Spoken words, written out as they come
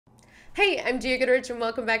Hey, I'm Goodrich and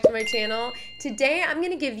welcome back to my channel. Today I'm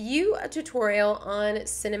going to give you a tutorial on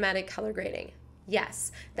cinematic color grading.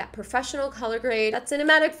 Yes, that professional color grade, that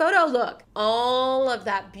cinematic photo look. All of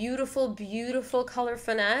that beautiful, beautiful color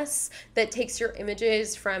finesse that takes your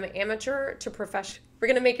images from amateur to professional. We're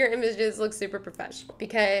gonna make your images look super professional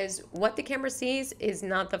because what the camera sees is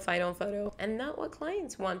not the final photo and not what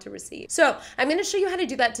clients want to receive. So I'm gonna show you how to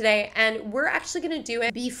do that today, and we're actually gonna do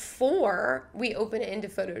it before we open it into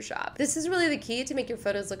Photoshop. This is really the key to make your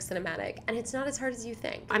photos look cinematic, and it's not as hard as you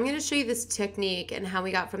think. I'm gonna show you this technique and how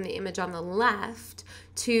we got from the image on the left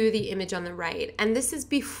to the image on the right. And this is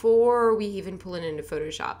before we even pull it into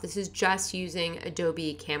Photoshop. This is just using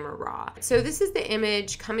Adobe Camera Raw. So this is the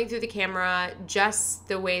image coming through the camera just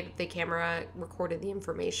the way that the camera recorded the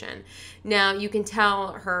information. Now you can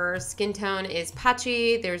tell her skin tone is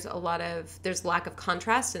patchy. There's lack of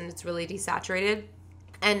contrast and it's really desaturated.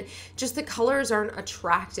 And just the colors aren't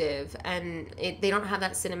attractive and they don't have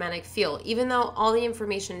that cinematic feel. Even though all the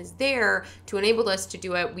information is there to enable us to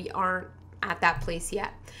do it, we aren't at that place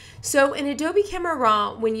yet. So in Adobe Camera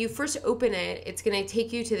Raw, when you first open it, it's going to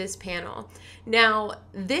take you to this panel. Now,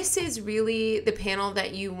 this is really the panel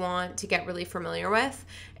that you want to get really familiar with,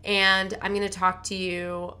 and I'm going to talk to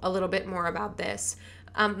you a little bit more about this.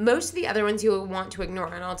 Most of the other ones you'll want to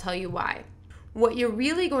ignore, and I'll tell you why. What you're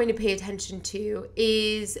really going to pay attention to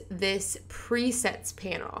is this presets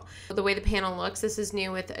panel. The way the panel looks, this is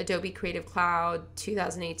new with Adobe Creative Cloud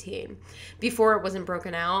 2018. Before it wasn't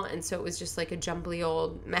broken out, and so it was just like a jumbly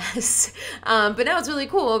old mess. But now it's really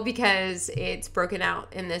cool because it's broken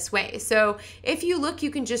out in this way. So if you look, you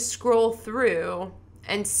can just scroll through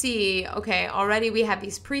and see, okay, already we have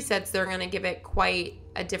these presets. They're gonna give it quite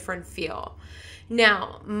a different feel.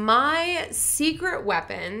 Now, my secret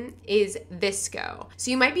weapon is Visco.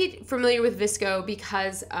 So you might be familiar with Visco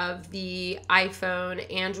because of the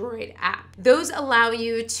iPhone, Android app. Those allow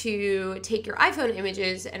you to take your iPhone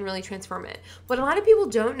images and really transform it. What a lot of people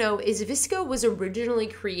don't know is Visco was originally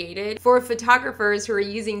created for photographers who are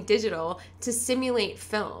using digital to simulate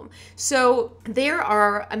film. So there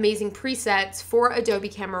are amazing presets for Adobe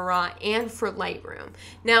Camera Raw and for Lightroom.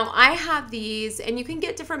 Now, I have these, and you can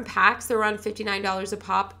get different packs. They're around $59 a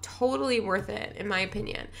pop. Totally worth it, in my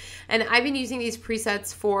opinion. And I've been using these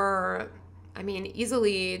presets for, I mean,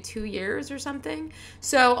 easily 2 years or something.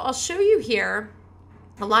 So I'll show you here.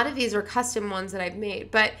 A lot of these are custom ones that I've made,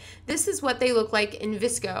 but this is what they look like in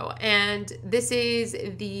Visco, and this is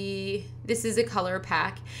a color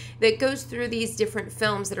pack that goes through these different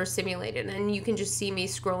films that are simulated, and you can just see me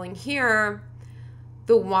scrolling here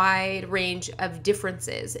the wide range of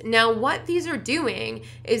differences. Now, what these are doing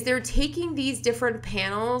is they're taking these different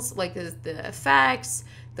panels, like the effects,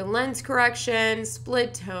 the lens correction,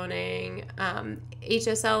 split toning,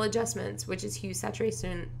 HSL adjustments, which is hue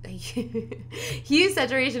saturation, hue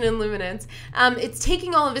saturation and luminance. It's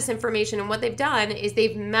taking all of this information, and what they've done is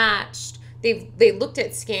they've matched. They looked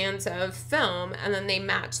at scans of film and then they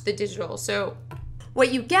matched the digital. So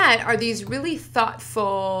what you get are these really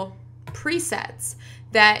thoughtful presets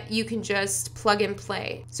that you can just plug and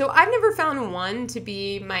play. So I've never found one to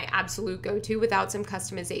be my absolute go-to without some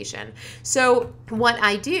customization. So what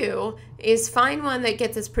I do is find one that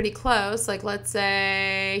gets us pretty close, like let's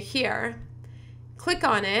say here, click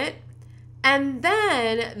on it, and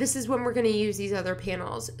then this is when we're gonna use these other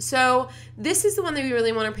panels. So this is the one that we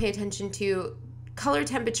really wanna pay attention to. Color,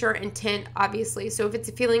 temperature, and tint, obviously. So if it's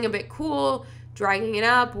feeling a bit cool, dragging it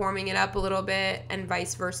up, warming it up a little bit, and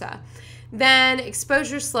vice versa. Then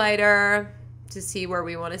exposure slider to see where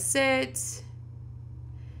we want to sit.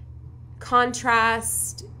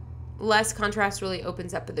 Contrast, less contrast really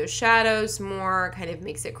opens up those shadows, more kind of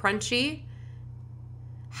makes it crunchy.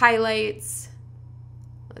 Highlights,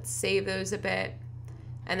 let's save those a bit.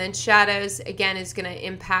 And then shadows, again, is going to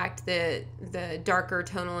impact the darker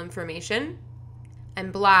tonal information.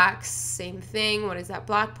 And blacks, same thing. What is that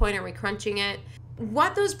black point? Are we crunching it?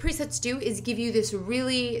 What those presets do is give you this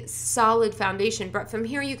really solid foundation, but from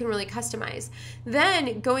here you can really customize.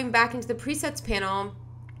 Then going back into the presets panel,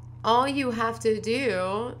 all you have to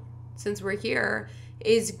do, since we're here,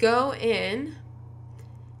 is go in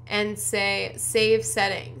and say save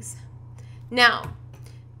settings. Now,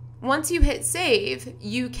 once you hit save,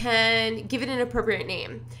 you can give it an appropriate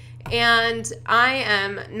name. And I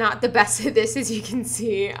am not the best at this, as you can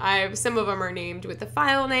see. Some of them are named with the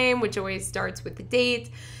file name, which always starts with the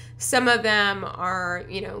date. Some of them are,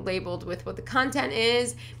 labeled with what the content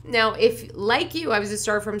is. Now, if, like you, I was a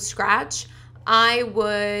start from scratch, I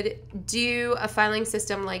would do a filing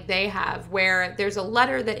system like they have, where there's a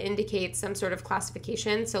letter that indicates some sort of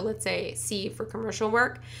classification. So let's say C for commercial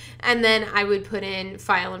work. And then I would put in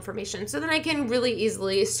file information. So then I can really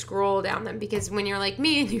easily scroll down them, because when you're like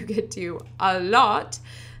me and you get to a lot,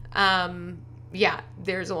 yeah,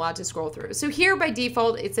 there's a lot to scroll through. So here by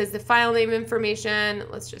default, it says the file name information.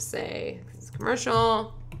 Let's just say it's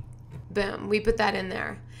commercial. Boom, we put that in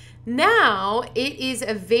there. Now it is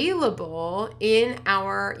available in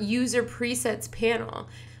our user presets panel.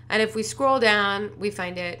 And if we scroll down, we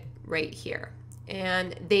find it right here.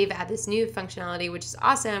 And they've added this new functionality, which is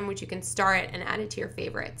awesome, which you can star it and add it to your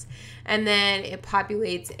favorites. And then it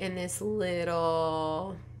populates in this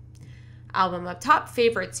little album up top,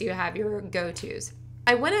 favorites. You have your go-tos.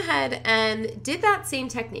 I went ahead and did that same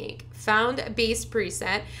technique, found a base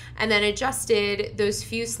preset, and then adjusted those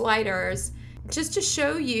few sliders just to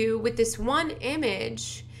show you with this one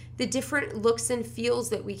image the different looks and feels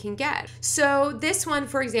that we can get. So this one,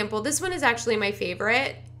 for example, this one is actually my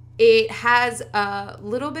favorite. It has a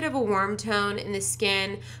little bit of a warm tone in the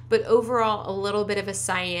skin, but overall a little bit of a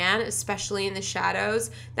cyan, especially in the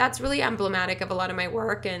shadows. That's really emblematic of a lot of my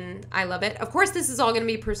work, and I love it. Of course, this is all going to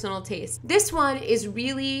be personal taste. This one is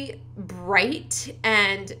really bright,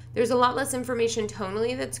 and there's a lot less information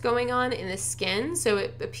tonally that's going on in the skin, so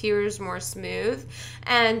it appears more smooth.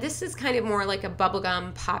 And this is kind of more like a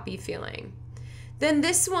bubblegum poppy feeling. Then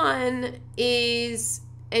this one is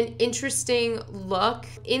an interesting look.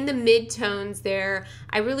 In the mid-tones there,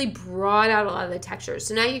 I really brought out a lot of the textures.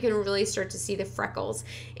 So now you can really start to see the freckles.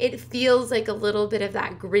 It feels like a little bit of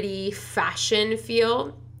that gritty fashion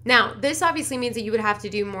feel. Now, this obviously means that you would have to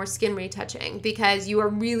do more skin retouching, because you are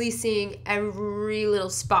really seeing every little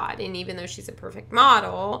spot. And even though she's a perfect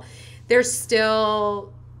model, there's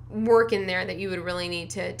still work in there that you would really need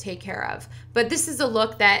to take care of. But this is a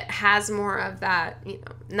look that has more of that, you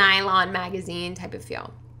know, nylon magazine type of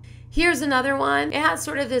feel. Here's another one. It has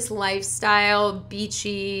sort of this lifestyle,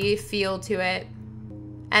 beachy feel to it.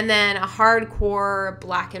 And then a hardcore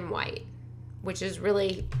black and white, which is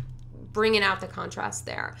really bringing out the contrast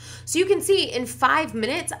there. So you can see in 5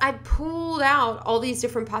 minutes, I pulled out all these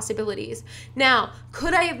different possibilities. Now,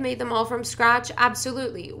 could I have made them all from scratch?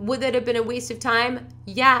 Absolutely. Would it have been a waste of time?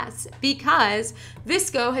 Yes, because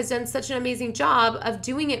Visco has done such an amazing job of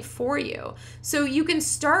doing it for you. So you can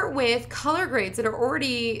start with color grades that are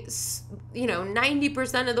already, you know,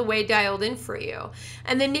 90% of the way dialed in for you.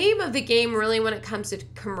 And the name of the game really when it comes to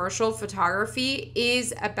commercial photography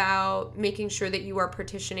is about making sure that you are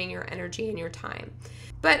partitioning your energy and your time.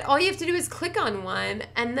 But all you have to do is click on one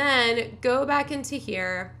and then go back into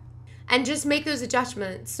here and just make those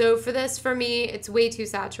adjustments. So for this, for me, it's way too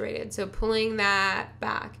saturated. So pulling that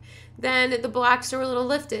back. Then the blacks are a little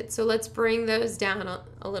lifted. So let's bring those down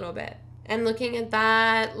a little bit. And looking at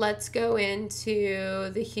that, let's go into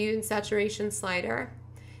the Hue Saturation Slider.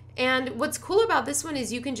 And what's cool about this one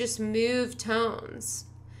is you can just move tones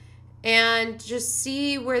and just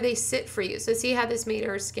see where they sit for you. So see how this made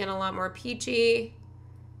her skin a lot more peachy.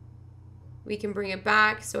 We can bring it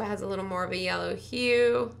back so it has a little more of a yellow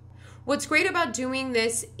hue. What's great about doing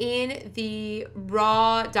this in the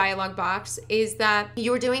raw dialog box is that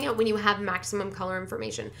you're doing it when you have maximum color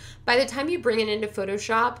information. By the time you bring it into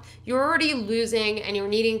Photoshop, you're already losing and you're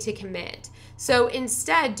needing to commit. So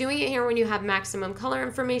instead, doing it here when you have maximum color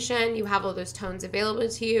information, you have all those tones available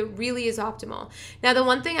to you, really is optimal. Now, the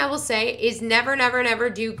one thing I will say is never, never, never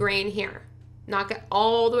do grain here. Knock it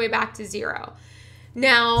all the way back to 0.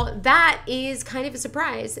 Now, that is kind of a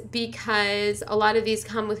surprise because a lot of these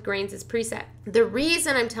come with grains as preset. The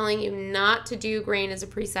reason I'm telling you not to do grain as a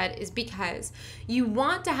preset is because you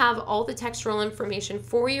want to have all the textural information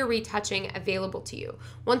for your retouching available to you.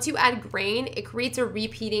 Once you add grain, it creates a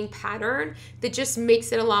repeating pattern that just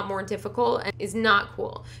makes it a lot more difficult and is not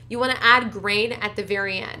cool. You want to add grain at the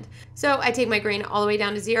very end. So I take my grain all the way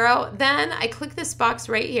down to 0. Then I click this box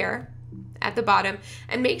right here at the bottom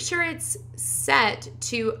and make sure it's set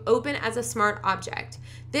to open as a smart object.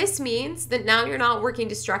 This means that now you're not working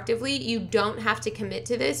destructively. You don't have to commit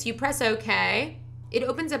to this. You press OK. It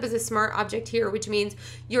opens up as a smart object here, which means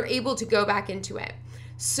you're able to go back into it.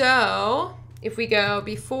 So if we go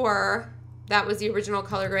before, that was the original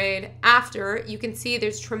color grade. After, you can see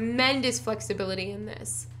there's tremendous flexibility in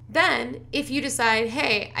this. Then, if you decide,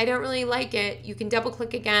 hey, I don't really like it, you can double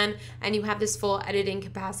click again and you have this full editing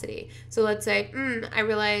capacity. So let's say, I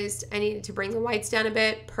realized I needed to bring the whites down a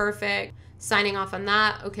bit. Perfect. Signing off on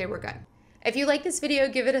that. Okay, we're good. If you like this video,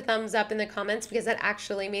 give it a thumbs up in the comments because that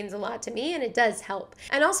actually means a lot to me and it does help.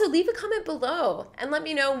 And also leave a comment below and let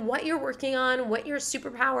me know what you're working on, what your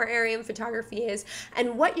superpower area in photography is,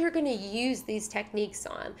 and what you're gonna use these techniques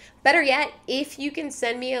on. Better yet, if you can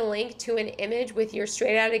send me a link to an image with your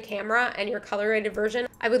straight out of camera and your color graded version,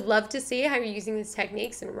 I would love to see how you're using these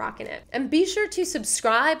techniques and rocking it. And be sure to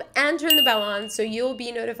subscribe and turn the bell on so you'll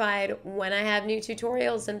be notified when I have new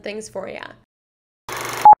tutorials and things for you.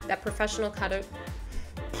 That professional cutter.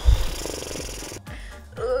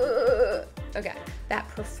 Okay, that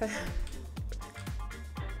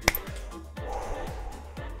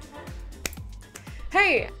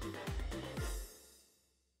Hey,